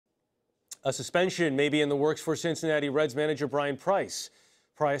A suspension may be in the works for Cincinnati Reds manager Bryan Price.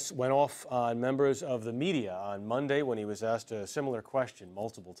 Price went off on members of the media on Monday when he was asked a similar question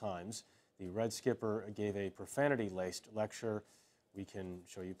multiple times. The Red skipper gave a profanity-laced lecture. We can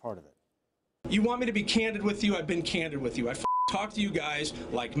show you part of it. You want me to be candid with you? I've been candid with you. I talk to you guys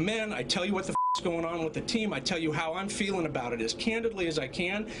like men. I tell you what the is going on with the team. I tell you how I'm feeling about it as candidly as I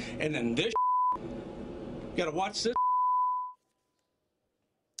can. And then this got to watch this.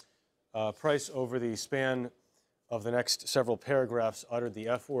 Price, over the span of the next several paragraphs, uttered the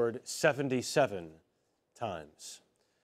F word 77 times.